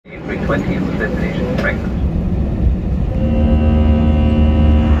A320 with destination Frankfurt.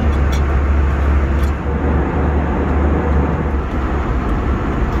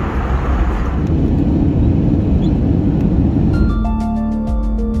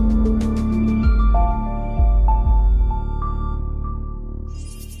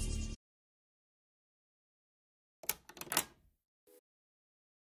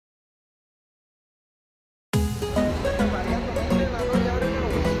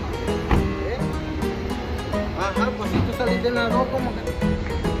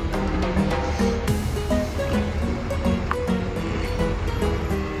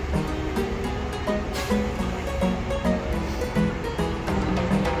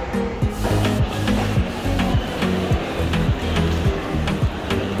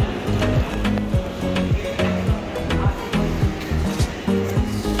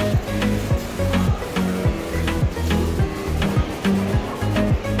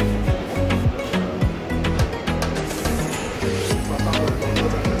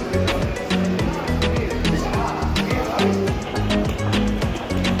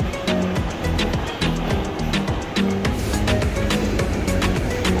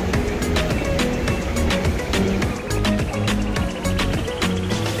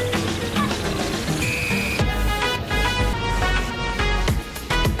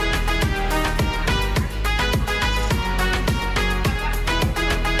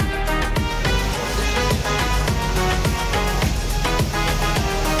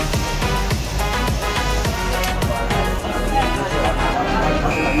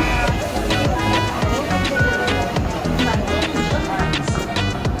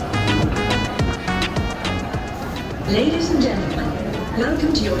 Ladies and gentlemen,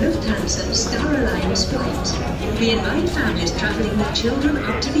 welcome to your Lufthansa Star Alliance flight. We invite families travelling with children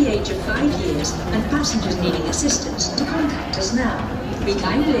up to the age of 5 years and passengers needing assistance to contact us now. We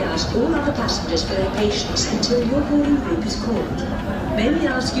kindly ask all other passengers for their patience until your boarding group is called. May we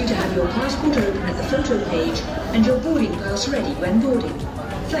ask you to have your passport open at the photo page and your boarding pass ready when boarding.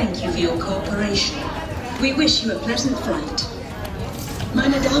 Thank you for your cooperation. We wish you a pleasant flight.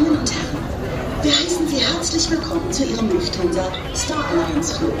 Meine Damen und Herren, wir heißen Sie herzlich willkommen zu Ihrem Lufthansa Star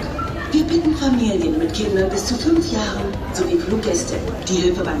Alliance Flug. Wir bitten Familien mit Kindern bis zu 5 Jahren sowie Fluggäste, die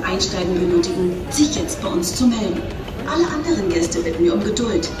Hilfe beim Einsteigen benötigen, sich jetzt bei uns zu melden. Alle anderen Gäste bitten wir um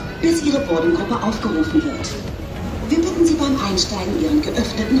Geduld, bis Ihre Boardinggruppe aufgerufen wird. Wir bitten Sie beim Einsteigen Ihren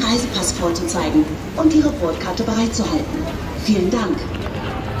geöffneten Reisepass vorzuzeigen und Ihre Bordkarte bereitzuhalten. Vielen Dank.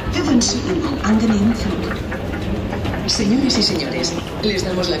 Wir wünschen Ihnen einen angenehmen Flug. Señores y señores, les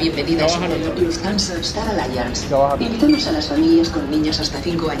damos la bienvenida a su vuelo Lufthansa Star Alliance. Invitamos a las familias con niños hasta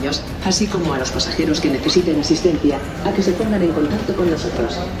 5 años, así como a los pasajeros que necesiten asistencia, a que se pongan en contacto con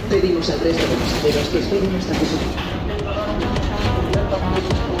nosotros. Pedimos al resto de pasajeros que esperen hasta que se...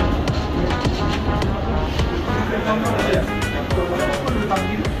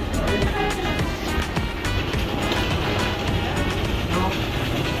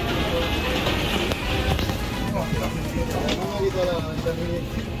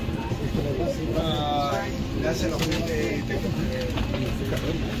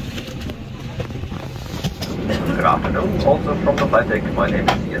 Good afternoon, also from the flight deck, my name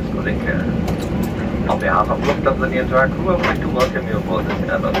is Jens Kolinke. On behalf of Lufthansa and the entire crew, I would like to welcome you aboard this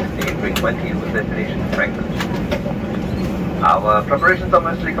Airbus A320 with destination Frankfurt. Our preparations are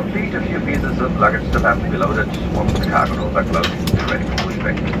mostly complete. A few pieces of luggage still have to be loaded. Once the cargo doors are closed, we're ready for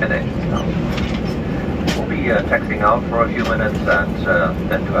pushback and engine start. We'll be taxiing out for a few minutes and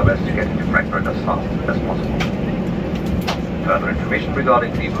then do our best to get into Frankfurt as fast as possible. Further information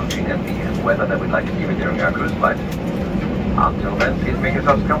regarding the routing and the weather that we'd like to give you during our cruise flight. Until then, please make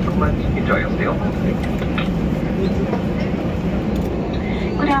yourselves comfortable and enjoy your stay on board.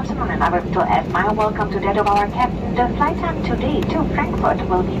 Good afternoon and a very admiral. Welcome to that of our captain. The flight time today to Frankfurt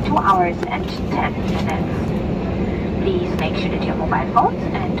will be 2 hours and 10 minutes. Please make sure that your mobile phones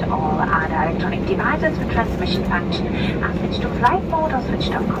and all other electronic devices with transmission function are switched to flight mode or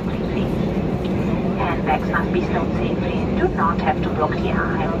switched off completely. Handbags must be stowed safely. Do not have to block the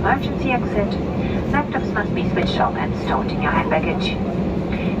aisle emergency exit. Laptops must be switched off and stowed in your hand baggage.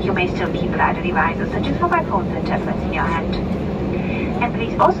 You may still keep lighter devices such as mobile phones and tablets in your hand. And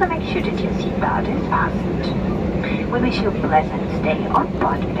please also make sure that your seatbelt is fastened. We wish you a pleasant stay on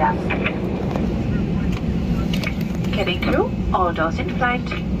board with us. Cabin crew, all doors in flight.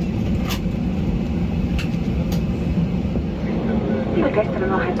 Liebe Gäste, nur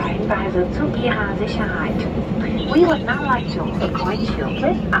noch ein paar Hinweise zu Ihrer Sicherheit. We would now like to acquaint you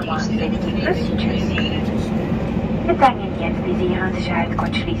with our safety procedures. Wir zeigen Ihnen jetzt, wie Sie Ihre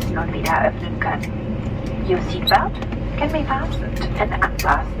Sicherheitsgurt schließen und wieder öffnen können. Your seatbelt can be fastened and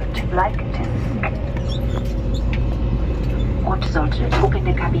unfastened like this. Und sollte der Druck in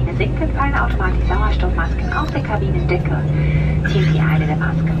der Kabine sinken, fallen automatisch Sauerstoffmasken aus der Kabinendecke. Ziehen Sie eine der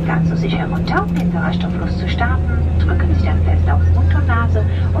Masken ganz so sicher runter, um den Sauerstofffluss zu starten, drücken Sie dann fest auf Mund und Nase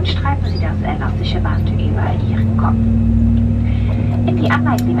und streifen Sie das elastische Band über Ihren Kopf. In the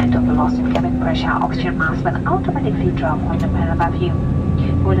unlikely event of a loss in cabin pressure, oxygen mask will automatically drop from the panel above you.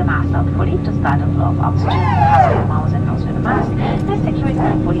 Pull the mask out fully to start the flow of oxygen, cover your mouth and nose with the mask, and secure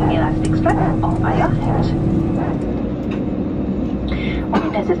it fully elastic strap over your head. Und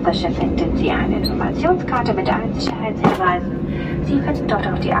in der Sitztasche finden Sie eine Informationskarte mit allen Sicherheitshinweisen. Sie finden dort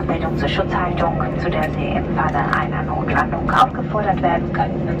auch die Abbildung zur Schutzhaltung, zu der Sie im Falle einer Notlandung aufgefordert werden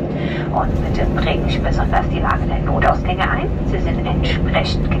könnten. Und bitte bringen Sie besonders die Lage der Notausgänge ein. Sie sind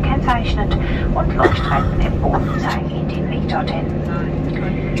entsprechend gekennzeichnet und Leuchtstreifen im Boden zeigen Ihnen den Weg dorthin.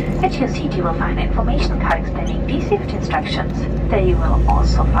 At your seat you will find an information card explaining the safety instructions. There you will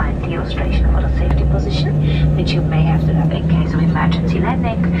also find the illustration for the safety position, which you may have to have in case of emergency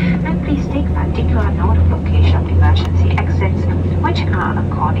landing. And please take particular note of location of emergency exits, which are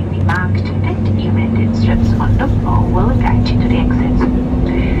accordingly marked, and even strips on the floor will guide you to the exits.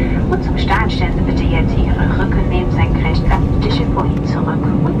 Und zum Start stellen Sie bitte jetzt Ihre Rücken neben senkrecht auf die Tische vor Ihnen zurück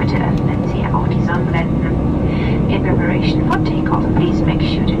und bitte öffnen Sie auch die Sonnenblenden. In preparation for takeoff, please make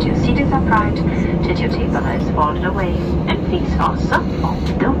sure that your seat is upright, that your table is folded away, and please also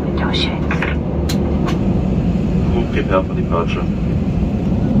open the window shades. Prepare for departure.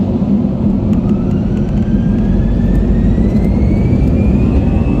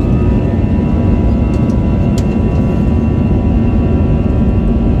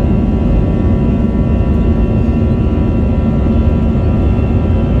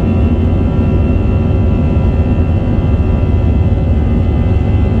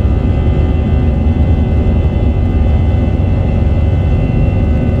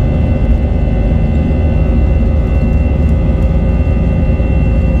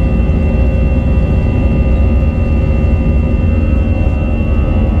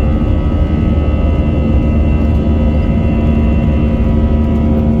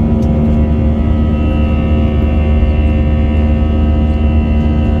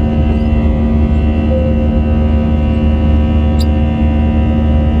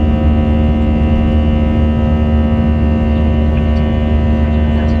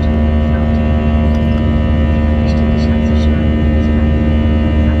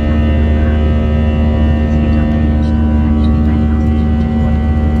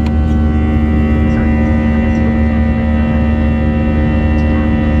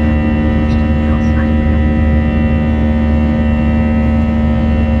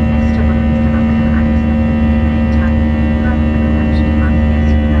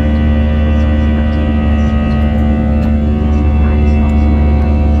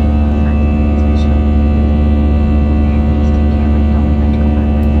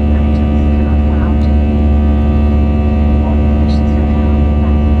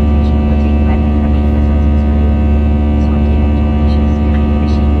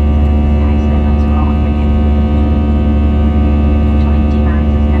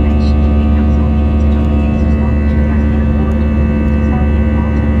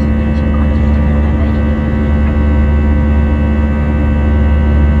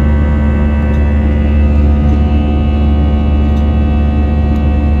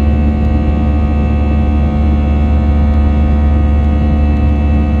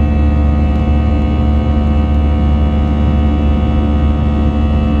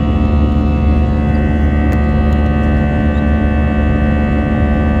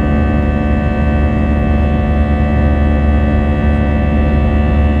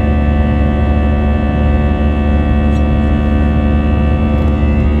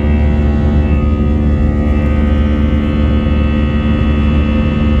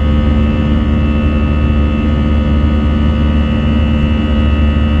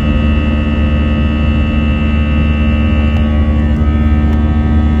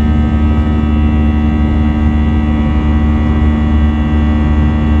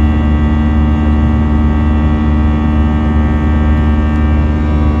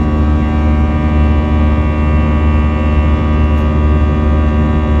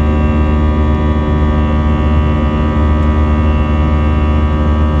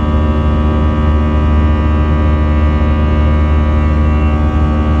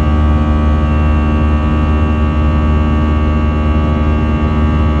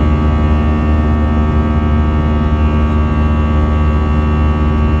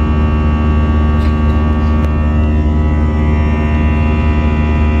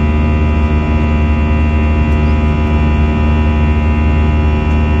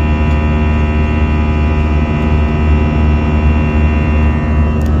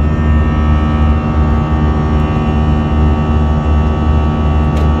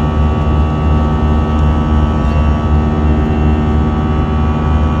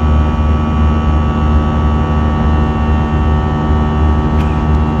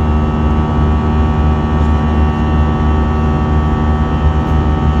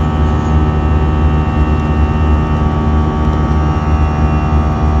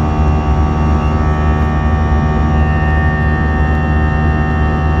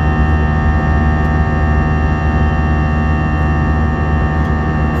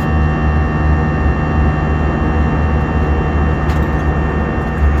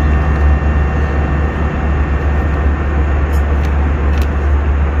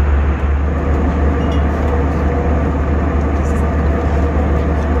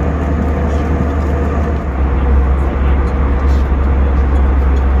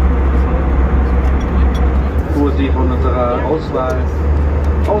 Auswahl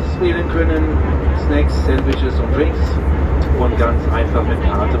auswählen können. Snacks, Sandwiches und Drinks. Und ganz einfach mit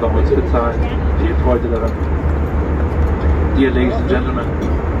Karte bei uns bezahlen. Viel Freude daran. Dear ladies and gentlemen,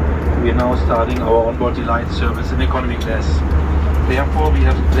 we are now starting our onboard delight service in economy class. Therefore, we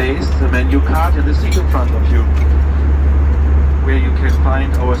have placed the menu card in the seat in front of you, where you can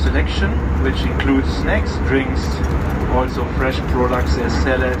find our selection, which includes snacks, drinks, also fresh products as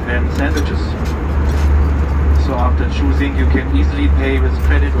salad and sandwiches. So after choosing, you can easily pay with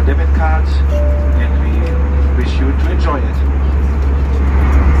credit or debit card, and we wish you to enjoy it.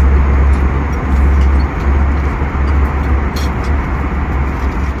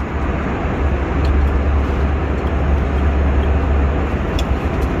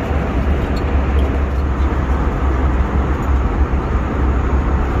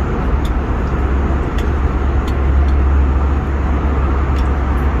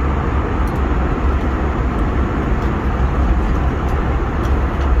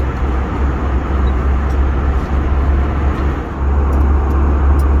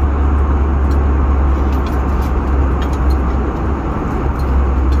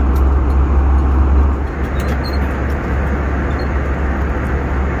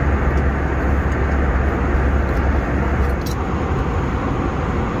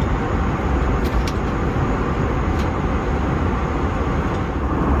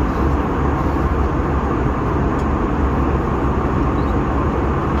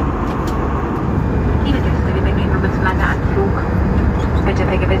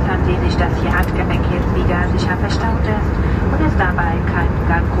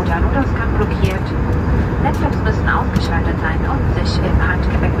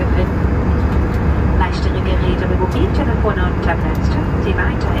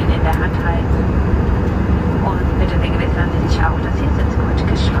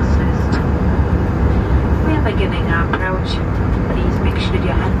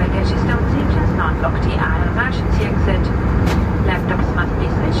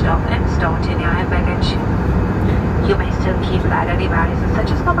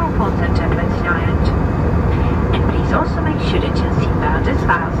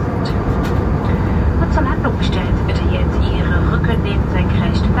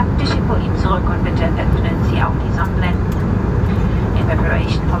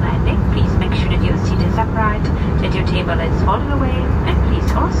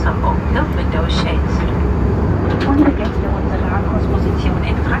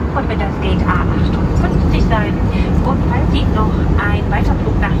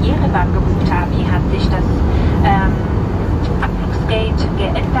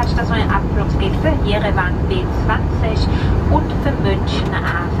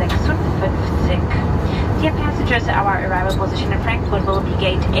 Dear passengers, our arrival position in Frankfurt will be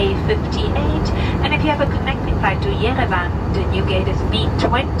gate A58, and if you have a connecting flight to Yerevan, the new gate is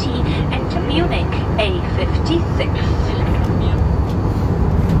B20, and to Munich, A56.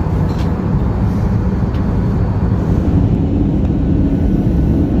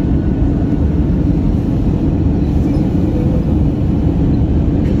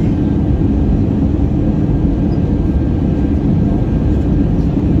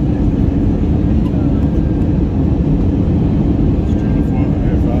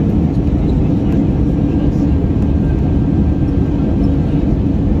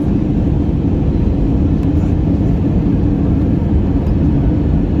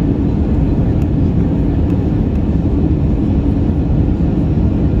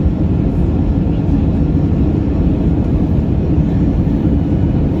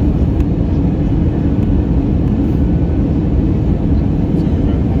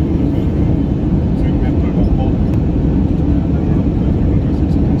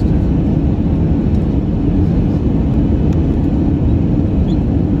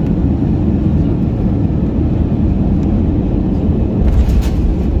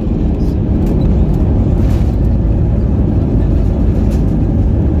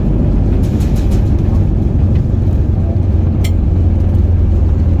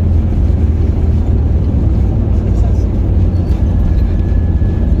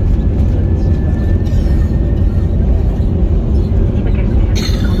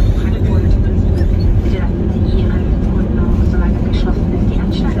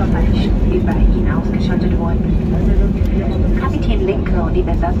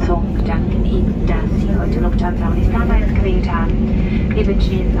 Wir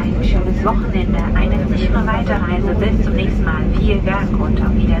wünschen Ihnen ein schönes Wochenende, eine sichere Weiterreise. Bis zum nächsten Mal. Vielen Dank und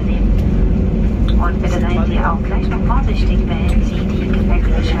auf Wiedersehen. Und bitte seien Sie auch gleich noch vorsichtig, wenn Sie die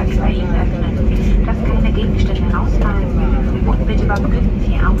Gepäckfächer über Ihnen öffnen, dass keine Gegenstände rausfallen. Und bitte überprüfen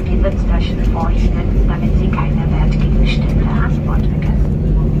Sie auch die Sitztaschen vor Ihnen, damit Sie keine Wertgegenstände passport tickets.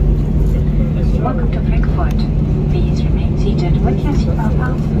 Welcome to Frankfurt. Please remain seated with your seatbelt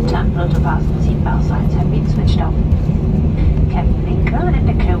fastened until the fasten seatbelt signs have been switched off. Captain Winkler and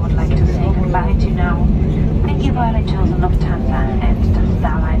the crew would like to say goodbye to you now. Thank you for having chosen Lufthansa and the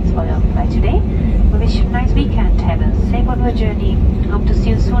Starlines for your flight today. We wish you a nice weekend. Have a safe onward journey. Hope to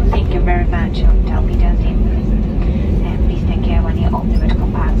see you soon. Thank you very much. Auf Wiedersehen. And please take care when you open the